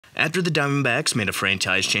After the Diamondbacks made a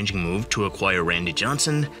franchise-changing move to acquire Randy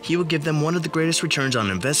Johnson, he would give them one of the greatest returns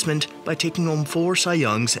on investment by taking home 4 Cy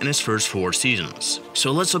Youngs in his first 4 seasons.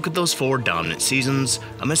 So let's look at those 4 dominant seasons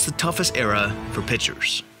amidst the toughest era for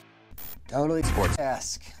pitchers. Totally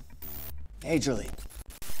sports-esque. Major League.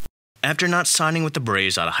 After not signing with the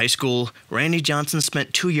Braves out of high school, Randy Johnson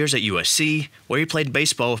spent 2 years at USC, where he played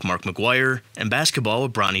baseball with Mark McGwire and basketball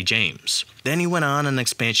with Bronny James. Then he went on an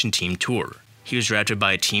expansion team tour. He was drafted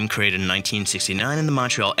by a team created in 1969 in the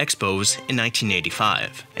Montreal Expos in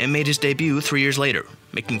 1985, and made his debut 3 years later,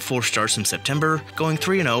 making 4 starts in September, going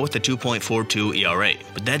 3-0 with a 2.42 ERA.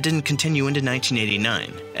 But that didn't continue into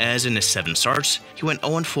 1989, as in his 7 starts, he went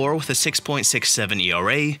 0-4 with a 6.67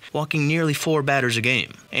 ERA, walking nearly 4 batters a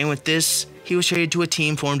game. And with this, he was traded to a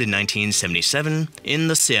team formed in 1977 in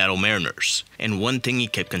the Seattle Mariners. And one thing he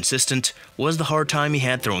kept consistent was the hard time he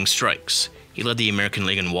had throwing strikes. He led the American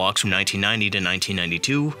League in walks from 1990 to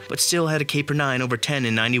 1992, but still had a K/9 over 10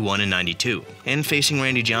 in 91 and 92. And facing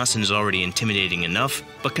Randy Johnson is already intimidating enough,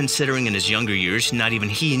 but considering in his younger years not even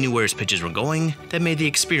he knew where his pitches were going, that made the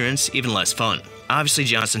experience even less fun. Obviously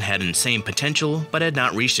Johnson had insane potential, but had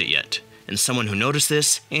not reached it yet. And someone who noticed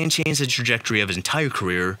this and changed the trajectory of his entire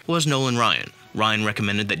career was Nolan Ryan. Ryan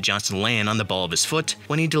recommended that Johnson land on the ball of his foot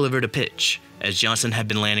when he delivered a pitch, as Johnson had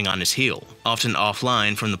been landing on his heel, often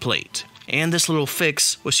offline from the plate. And this little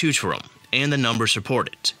fix was huge for him, and the numbers support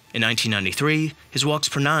it. In 1993, his walks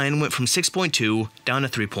per 9 went from 6.2 down to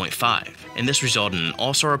 3.5, and this resulted in an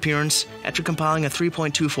All-Star appearance after compiling a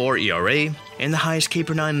 3.24 ERA and the highest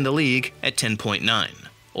K/9 in the league at 10.9,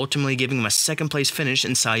 ultimately giving him a second-place finish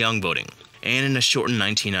in Cy Young voting. And in a shortened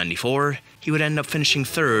 1994, he would end up finishing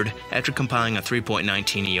 3rd after compiling a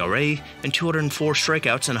 3.19 ERA and 204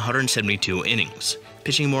 strikeouts in 172 innings,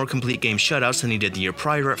 pitching more complete game shutouts than he did the year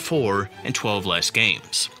prior at 4 and 12 less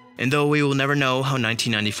games. And though we will never know how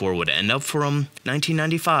 1994 would end up for him,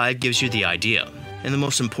 1995 gives you the idea. In the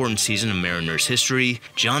most important season in Mariners history,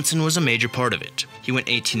 Johnson was a major part of it. He went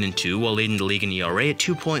 18-2 while leading the league in ERA at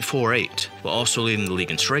 2.48, while also leading the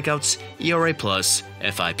league in strikeouts, ERA+,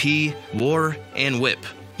 FIP, WAR, and WHIP,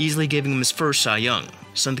 easily giving him his first Cy Young,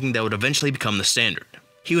 something that would eventually become the standard.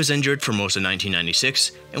 He was injured for most of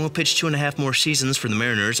 1996 and will pitch 2.5 more seasons for the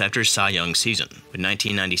Mariners after his Cy Young season, with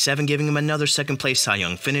 1997 giving him another second-place Cy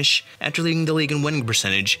Young finish after leading the league in winning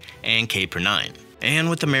percentage and K/9.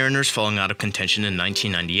 And with the Mariners falling out of contention in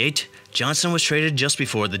 1998, Johnson was traded just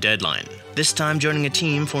before the deadline, this time joining a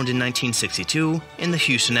team formed in 1962 in the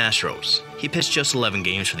Houston Astros. He pitched just 11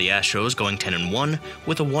 games for the Astros, going 10-1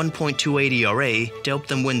 with a 1.28 ERA to help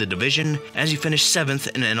them win the division, as he finished 7th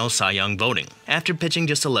in NL Cy Young voting after pitching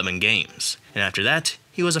just 11 games. And after that,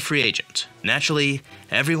 he was a free agent. Naturally,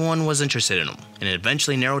 everyone was interested in him, and it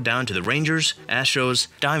eventually narrowed down to the Rangers, Astros,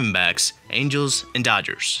 Diamondbacks, Angels, and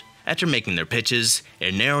Dodgers. After making their pitches,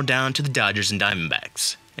 it narrowed down to the Dodgers and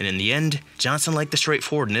Diamondbacks. And in the end, Johnson liked the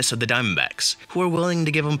straightforwardness of the Diamondbacks, who were willing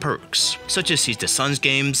to give him perks, such as seats to Suns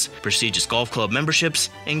games, prestigious golf club memberships,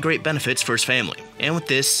 and great benefits for his family. And with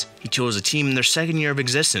this, he chose a team in their 2nd year of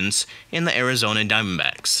existence in the Arizona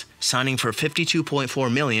Diamondbacks, signing for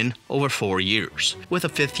 $52.4 million over 4 years, with a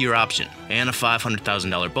 5th-year option, and a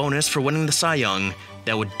 $500,000 bonus for winning the Cy Young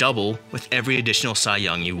that would double with every additional Cy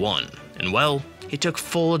Young you won. And well, he took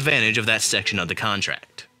full advantage of that section of the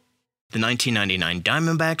contract. The 1999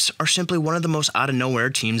 Diamondbacks are simply one of the most out-of-nowhere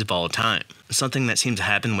teams of all time. Something that seems to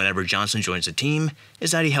happen whenever Johnson joins a team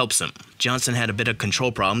is that he helps them. Johnson had a bit of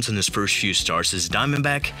control problems in his first few starts as a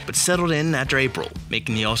Diamondback, but settled in after April,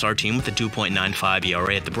 making the All-Star team with a 2.95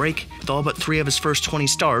 ERA at the break, with all but 3 of his first 20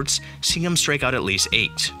 starts, seeing him strike out at least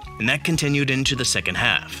 8. And that continued into the second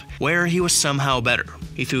half, where he was somehow better.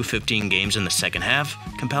 He threw 15 games in the second half,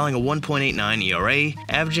 compiling a 1.89 ERA,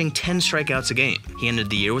 averaging 10 strikeouts a game. He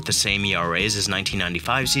ended the year with the same ERA as his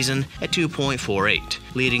 1995 season at 2.48,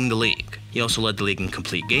 leading the league. He also led the league in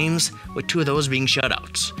complete games, with 2 of those being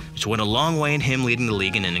shutouts, which went a long way in him leading the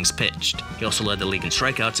league in innings pitched. He also led the league in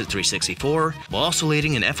strikeouts at 364, while also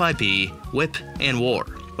leading in FIP, WHIP, and WAR,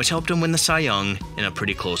 which helped him win the Cy Young in a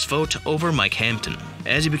pretty close vote over Mike Hampton,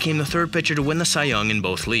 as he became the 3rd pitcher to win the Cy Young in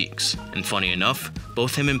both leagues. And funny enough,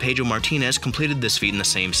 both him and Pedro Martinez completed this feat in the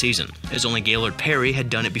same season, as only Gaylord Perry had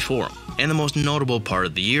done it before him. And the most notable part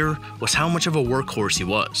of the year was how much of a workhorse he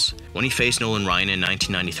was. When he faced Nolan Ryan in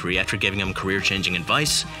 1993 after giving him career-changing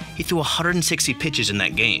advice, he threw 160 pitches in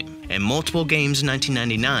that game, and multiple games in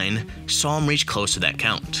 1999 saw him reach close to that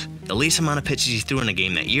count. The least amount of pitches he threw in a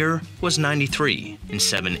game that year was 93, in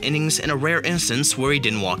 7 innings, in a rare instance where he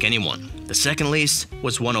didn't walk anyone. The second least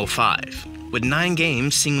was 105, with 9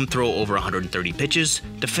 games seeing him throw over 130 pitches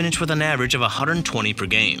to finish with an average of 120 per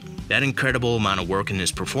game. That incredible amount of work in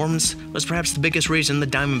his performance was perhaps the biggest reason the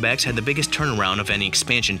Diamondbacks had the biggest turnaround of any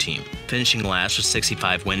expansion team, finishing last with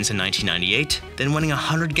 65 wins in 1998, then winning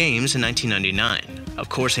 100 games in 1999. Of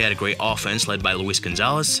course, they had a great offense led by Luis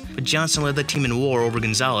Gonzalez, but Johnson led the team in WAR over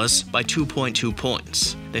Gonzalez by 2.2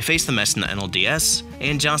 points. They faced the Mets in the NLDS,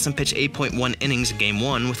 and Johnson pitched 8.1 innings in Game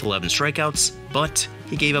 1 with 11 strikeouts, but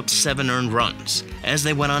he gave up 7 earned runs, as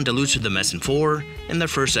they went on to lose to the Mets in 4 in their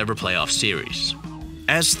first ever playoff series.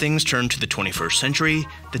 As things turned to the 21st century,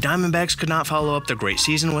 the Diamondbacks could not follow up their great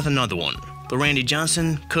season with another one, but Randy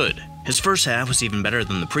Johnson could. His first half was even better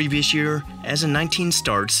than the previous year, as in 19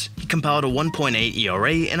 starts, he compiled a 1.8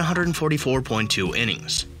 ERA in 144.2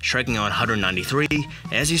 innings, striking out 193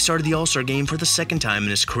 as he started the All-Star game for the second time in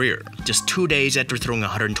his career, just 2 days after throwing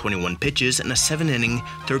 121 pitches in a 7-inning,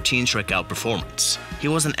 13-strikeout performance. He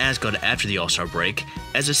wasn't as good after the All-Star break,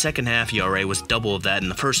 as his second half ERA was double of that in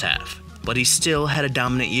the first half, but he still had a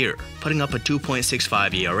dominant year, putting up a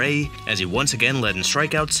 2.65 ERA as he once again led in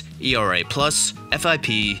strikeouts, ERA+,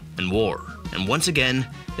 FIP, and WAR. And once again,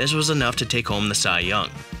 this was enough to take home the Cy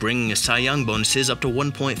Young, bringing his Cy Young bonuses up to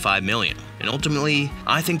 $1.5 million. And ultimately,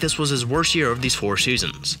 I think this was his worst year of these 4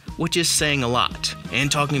 seasons, which is saying a lot.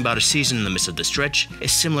 And talking about a season in the midst of the stretch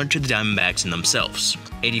is similar to the Diamondbacks in themselves.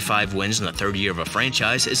 85 wins in the third year of a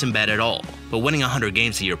franchise isn't bad at all, but winning 100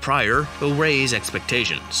 games the year prior will raise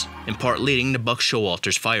expectations, in part leading to Buck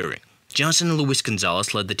Showalter's firing. Johnson and Luis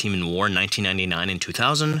Gonzalez led the team in WAR in 1999 and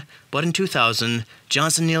 2000, but in 2000,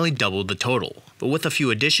 Johnson nearly doubled the total. But with a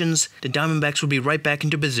few additions, the Diamondbacks would be right back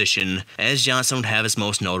into position as Johnson would have his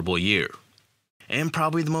most notable year. And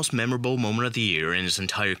probably the most memorable moment of the year in his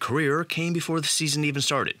entire career came before the season even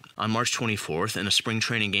started. On March 24th, in a spring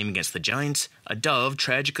training game against the Giants, a dove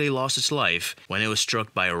tragically lost its life when it was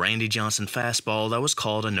struck by a Randy Johnson fastball that was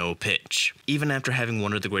called a no-pitch. Even after having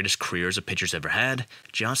one of the greatest careers a pitcher's ever had,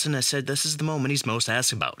 Johnson has said this is the moment he's most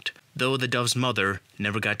asked about, though the dove's mother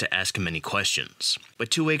never got to ask him any questions.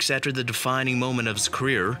 But 2 weeks after the defining moment of his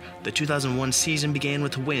career, the 2001 season began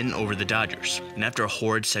with a win over the Dodgers. And after a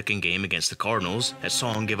horrid second game against the Cardinals that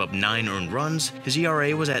saw him give up 9 earned runs, his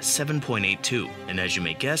ERA was at 7.82. And as you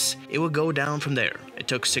may guess, it would go down from there. It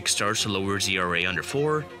took 6 starts to lower his ERA under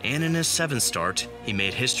 4, and in his 7th start, he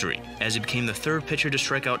made history, as he became the 3rd pitcher to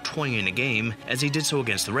strike out 20 in a game, as he did so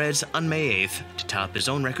against the Reds on May 8th to top his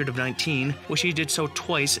own record of 19, which he did so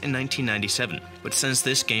twice in 1997. But since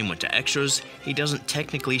this game went to extras, he doesn't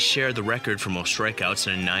technically share the record for most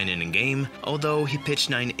strikeouts in a 9-inning game, although he pitched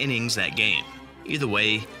 9 innings that game. Either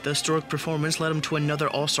way, the historic performance led him to another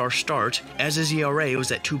All-Star start, as his ERA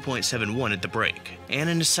was at 2.71 at the break. And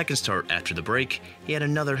in his second start after the break, he had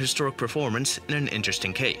another historic performance in an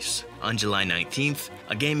interesting case. On July 19th,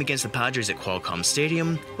 a game against the Padres at Qualcomm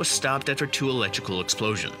Stadium was stopped after 2 electrical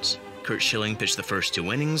explosions. Curt Schilling pitched the first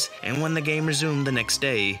 2 innings, and when the game resumed the next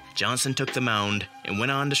day, Johnson took the mound and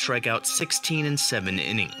went on to strike out 16 in 7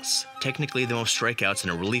 innings. Technically the most strikeouts in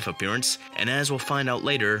a relief appearance, and as we'll find out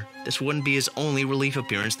later, this wouldn't be his only relief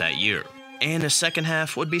appearance that year. And his second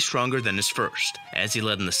half would be stronger than his first, as he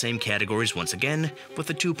led in the same categories once again with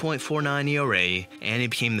a 2.49 ERA, and he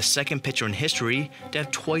became the second pitcher in history to have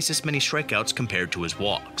twice as many strikeouts compared to his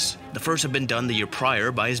walks. The first had been done the year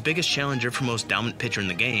prior by his biggest challenger for most dominant pitcher in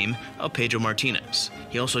the game, Pedro Martinez.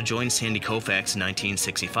 He also joined Sandy Koufax in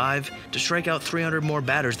 1965 to strike out 300 more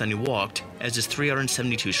batters than he walked, as his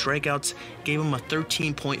 372 strikeouts gave him a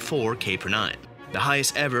 13.4 K per 9. The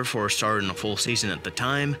highest ever for a starter in a full season at the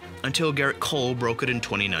time, until Garrett Cole broke it in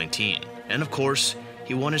 2019. And of course,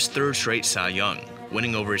 he won his 3rd straight Cy Young,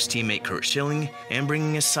 winning over his teammate Curt Schilling and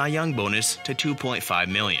bringing his Cy Young bonus to $2.5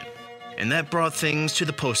 million. And that brought things to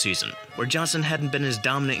the postseason, where Johnson hadn't been as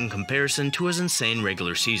dominant in comparison to his insane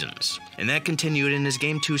regular seasons. And that continued in his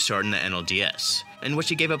Game 2 start in the NLDS, in which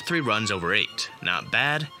he gave up 3 runs over 8. Not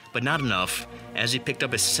bad, but not enough, as he picked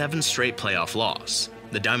up his 7th straight playoff loss.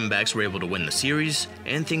 The Diamondbacks were able to win the series,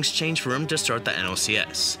 and things changed for him to start the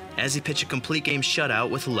NLCS, as he pitched a complete game shutout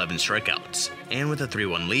with 11 strikeouts. And with a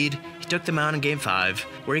 3-1 lead, he took the mound in Game 5,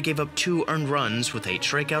 where he gave up 2 earned runs with 8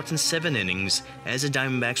 strikeouts in 7 innings, as the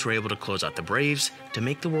Diamondbacks were able to close out the Braves to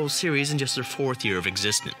make the World Series in just their 4th year of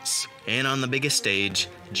existence. And on the biggest stage,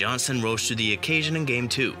 Johnson rose to the occasion in Game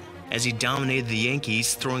 2, as he dominated the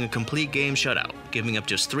Yankees, throwing a complete game shutout, giving up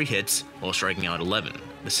just 3 hits while striking out 11.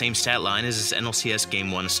 The same stat line as his NLCS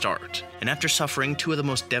Game 1 start. And after suffering 2 of the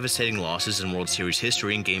most devastating losses in World Series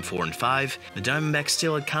history in Game 4 and 5, the Diamondbacks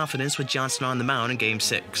still had confidence with Johnson on the mound in Game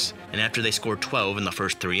 6. And after they scored 12 in the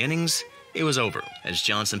first 3 innings, it was over, as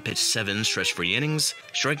Johnson pitched 7 stress-free innings,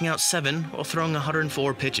 striking out 7 while throwing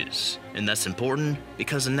 104 pitches. And that's important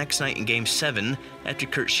because the next night in Game 7, after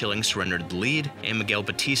Curt Schilling surrendered the lead and Miguel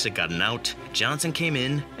Batista got an out, Johnson came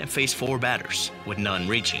in and faced 4 batters, with none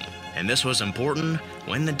reaching. And this was important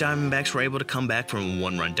when the Diamondbacks were able to come back from a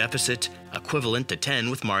 1-run deficit, equivalent to 10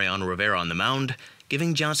 with Mariano Rivera on the mound,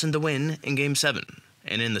 giving Johnson the win in Game 7.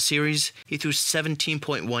 And in the series, he threw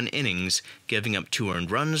 17.1 innings, giving up 2 earned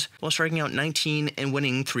runs while striking out 19 and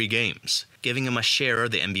winning 3 games, giving him a share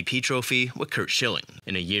of the MVP trophy with Curt Schilling.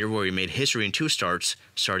 In a year where he made history in 2 starts,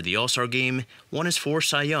 started the All-Star game, won his 4th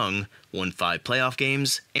Cy Young, won 5 playoff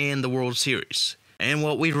games, and the World Series. And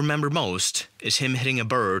what we remember most is him hitting a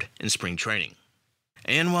bird in spring training.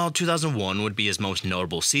 And while 2001 would be his most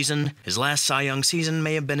notable season, his last Cy Young season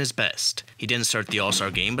may have been his best. He didn't start the All-Star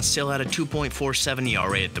game but still had a 2.47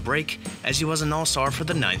 ERA at the break, as he was an All-Star for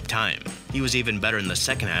the 9th time. He was even better in the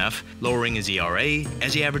second half, lowering his ERA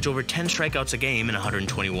as he averaged over 10 strikeouts a game in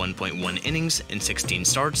 121.1 innings in 16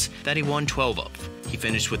 starts that he won 12 of. He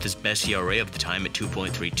finished with his best ERA of the time at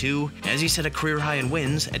 2.32, as he set a career high in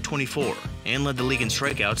wins at 24, and led the league in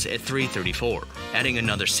strikeouts at 334, adding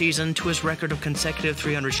another season to his record of consecutive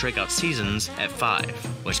 300 strikeout seasons at 5,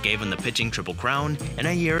 which gave him the pitching triple crown, and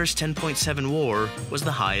a year's 10.7 WAR was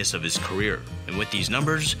the highest of his career. And with these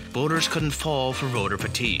numbers, voters couldn't fall for voter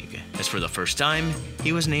fatigue, as for the first time,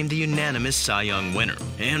 he was named the unanimous Cy Young winner.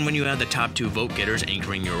 And when you have the top 2 vote-getters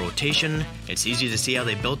anchoring your rotation, it's easy to see how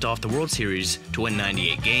they built off the World Series to win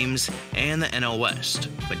 98 games and the NL West.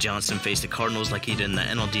 But Johnson faced the Cardinals like he did in the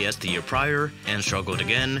NLDS the year prior, and struggled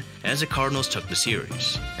again as the Cardinals took the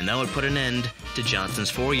series. And that would put an end to Johnson's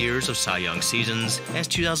 4 years of Cy Young seasons, as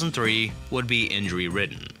 2003 would be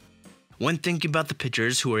injury-ridden. When thinking about the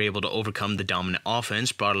pitchers who were able to overcome the dominant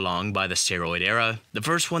offense brought along by the steroid era, the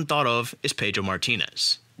first one thought of is Pedro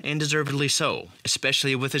Martinez, and deservedly so,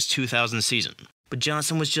 especially with his 2000 season. But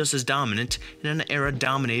Johnson was just as dominant in an era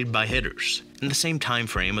dominated by hitters. In the same time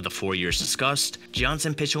frame of the 4 years discussed,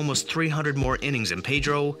 Johnson pitched almost 300 more innings than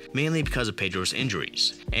Pedro, mainly because of Pedro's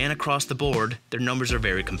injuries. And across the board, their numbers are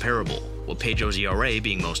very comparable, with Pedro's ERA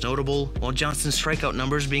being most notable, while Johnson's strikeout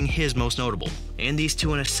numbers being his most notable. And these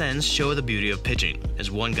two in a sense show the beauty of pitching,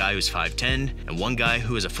 as one guy who's 5'10 and one guy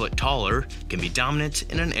who is a foot taller can be dominant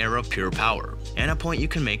in an era of pure power. And a point you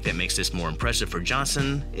can make that makes this more impressive for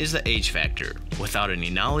Johnson is the age factor. Without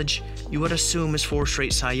any knowledge, you would assume his 4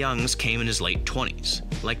 straight Cy Youngs came in his late 20s,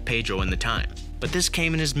 like Pedro in the time. But this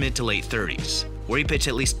came in his mid to late 30s, where he pitched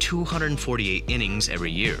at least 248 innings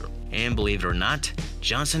every year. And believe it or not,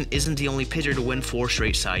 Johnson isn't the only pitcher to win 4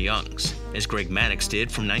 straight Cy Youngs, as Greg Maddux did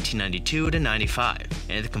from 1992 to 95,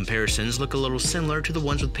 and the comparisons look a little similar to the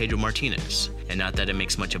ones with Pedro Martinez. And not that it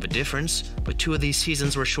makes much of a difference, but 2 of these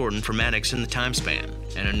seasons were shortened for Maddux in the time span.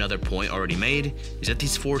 And another point already made is that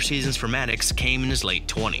these 4 seasons for Maddux came in his late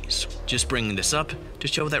 20s. Just bringing this up to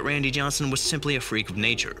show that Randy Johnson was simply a freak of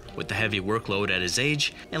nature. With the heavy workload at his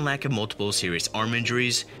age and lack of multiple serious arm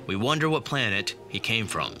injuries, we wonder what planet he came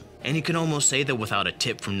from. And you can almost say that without a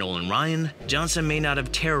tip from Nolan Ryan, Johnson may not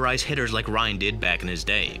have terrorized hitters like Ryan did back in his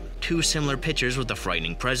day. 2 similar pitchers with a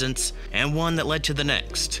frightening presence, and one that led to the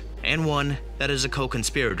next, and one that is a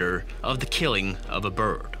co-conspirator of the killing of a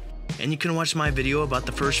bird. And you can watch my video about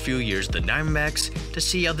the first few years of the Diamondbacks to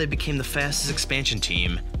see how they became the fastest expansion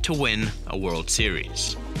team to win a World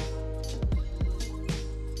Series.